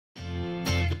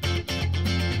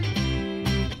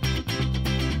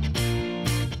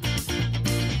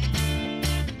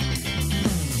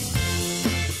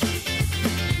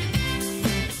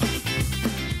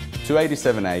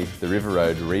287A, the River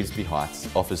Road, Revesby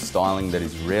Heights, offers styling that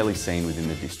is rarely seen within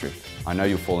the district. I know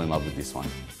you'll fall in love with this one.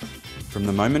 From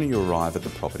the moment you arrive at the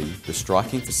property, the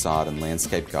striking facade and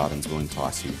landscape gardens will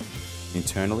entice you.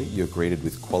 Internally, you're greeted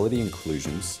with quality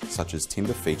inclusions such as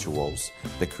timber feature walls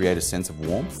that create a sense of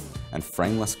warmth and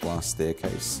frameless glass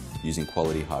staircase using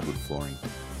quality hardwood flooring.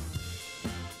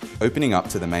 Opening up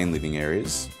to the main living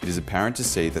areas, it is apparent to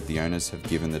see that the owners have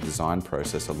given the design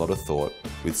process a lot of thought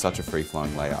with such a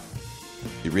free-flowing layout.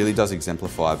 It really does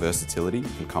exemplify versatility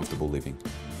and comfortable living.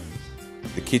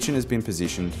 The kitchen has been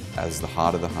positioned as the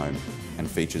heart of the home and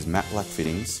features matte black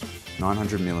fittings,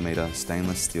 900mm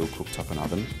stainless steel cooktop and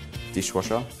oven,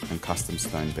 dishwasher and custom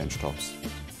stone bench tops.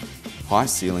 High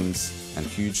ceilings and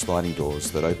huge sliding doors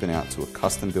that open out to a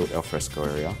custom-built alfresco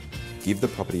area give the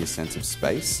property a sense of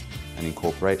space and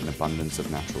incorporate an abundance of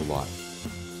natural light.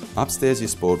 Upstairs you're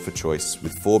spoiled for choice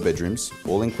with 4 bedrooms,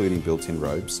 all including built-in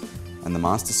robes, and the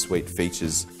master suite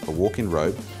features a walk-in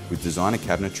robe with designer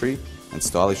cabinetry and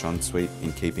stylish ensuite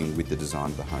in keeping with the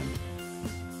design of the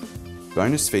home.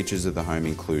 Bonus features of the home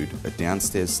include a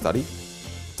downstairs study,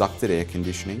 ducted air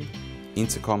conditioning,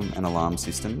 intercom and alarm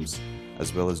systems,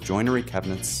 as well as joinery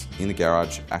cabinets in the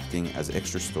garage acting as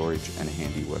extra storage and a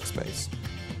handy workspace.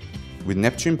 With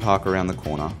Neptune Park around the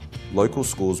corner, local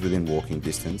schools within walking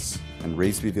distance, and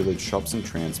Revesby Village shops and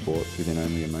transport within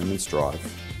only a moment's drive,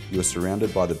 you are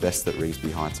surrounded by the best that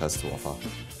Revesby Heights has to offer.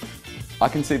 I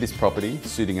can see this property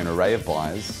suiting an array of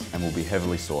buyers and will be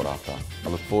heavily sought after. I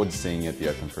look forward to seeing you at the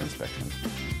open for inspection.